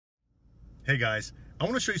Hey guys, I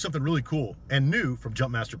want to show you something really cool and new from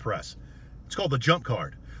Jumpmaster Press. It's called the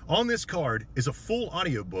JumpCard. On this card is a full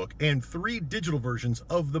audiobook and 3 digital versions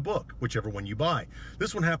of the book, whichever one you buy.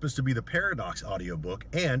 This one happens to be the Paradox audiobook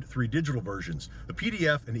and 3 digital versions, the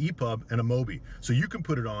PDF, an EPUB, and a Mobi, so you can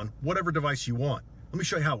put it on whatever device you want. Let me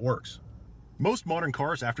show you how it works. Most modern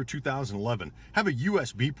cars after 2011 have a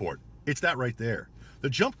USB port. It's that right there. The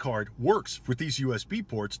JumpCard works with these USB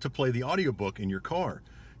ports to play the audiobook in your car.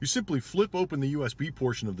 You simply flip open the USB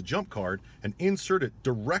portion of the JumpCard and insert it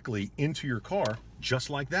directly into your car, just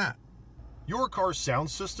like that. Your car's sound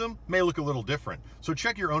system may look a little different, so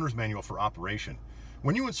check your owner's manual for operation.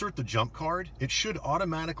 When you insert the JumpCard, it should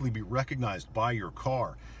automatically be recognized by your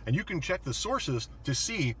car, and you can check the sources to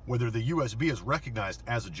see whether the USB is recognized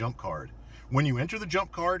as a JumpCard. When you enter the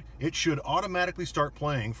JumpCard, it should automatically start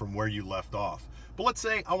playing from where you left off. But let's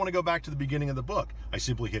say I want to go back to the beginning of the book. I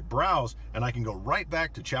simply hit browse and I can go right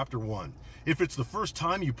back to chapter 1. If it's the first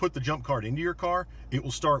time you put the JumpCard into your car, it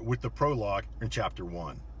will start with the prologue in chapter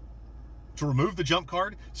 1. To remove the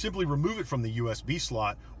JumpCard, simply remove it from the USB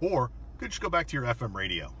slot, or you could just go back to your FM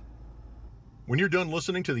radio. When you're done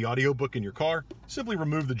listening to the audiobook in your car, simply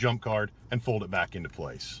remove the JumpCard and fold it back into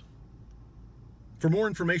place. For more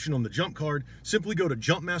information on the JumpCard, simply go to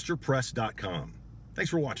jumpmasterpress.com.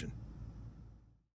 Thanks for watching.